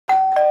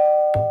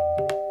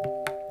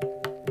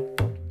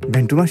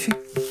Bento মাসি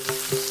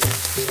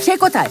সে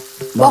কোথায়?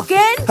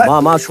 বকেন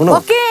মা শোনো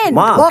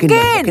মা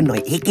বকেন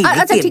নয় একেন।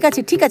 আচ্ছা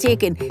ঠিক আছে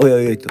একেন।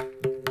 ওই তো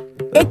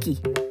একি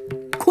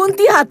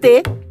খুন্তি হাতে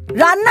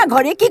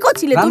রান্নাঘরে কি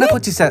করছিলে তুমি? রান্না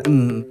করছি স্যার।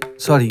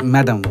 Sorry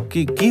madam.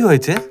 কি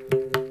হয়েছে?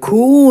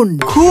 খুন।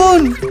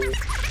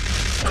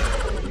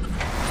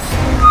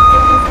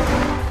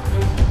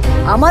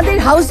 আমাদের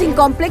হাউসিং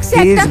কমপ্লেক্সে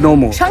একটা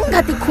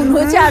সাংঘাতিক খুন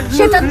হয়েছে আর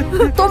সেটা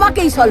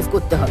তোমাকেই সলভ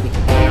করতে হবে।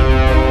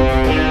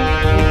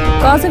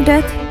 Cause of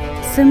death,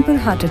 simple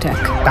heart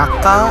attack.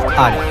 টাকা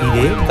আর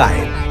হিরে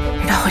গায়েব।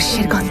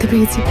 রহস্যের গন্ধ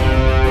পেয়েছি।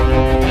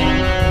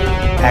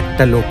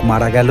 একটা লোক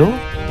মারা গেল,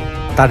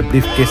 তার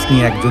ব্রিফকেস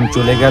নিয়ে একজন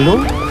চলে গেল,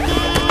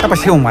 তারপর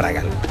সেও मारा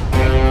गया।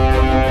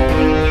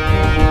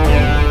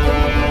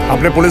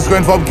 आपने पुलिस को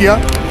इन्फॉर्म किया?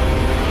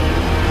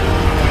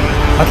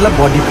 मतलब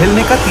बॉडी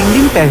फैलने का 3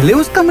 दिन पहले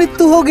उसका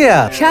मृत्यु हो गया।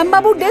 শ্যাম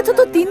বাবুর ডেথ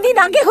তো 3 দিন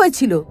আগে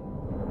হয়েছিল।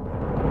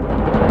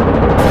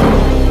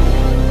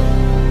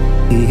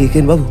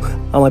 একেন বাবু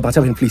আমায়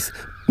বাঁচাবেন প্লিজ,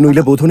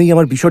 নইলে বোধহয়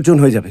আমার বিসর্জন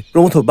হয়ে যাবে।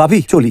 প্রমথ, বাবি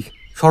চলি।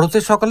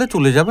 শরতের সকালে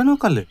চলে যাবেন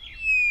ওকালে।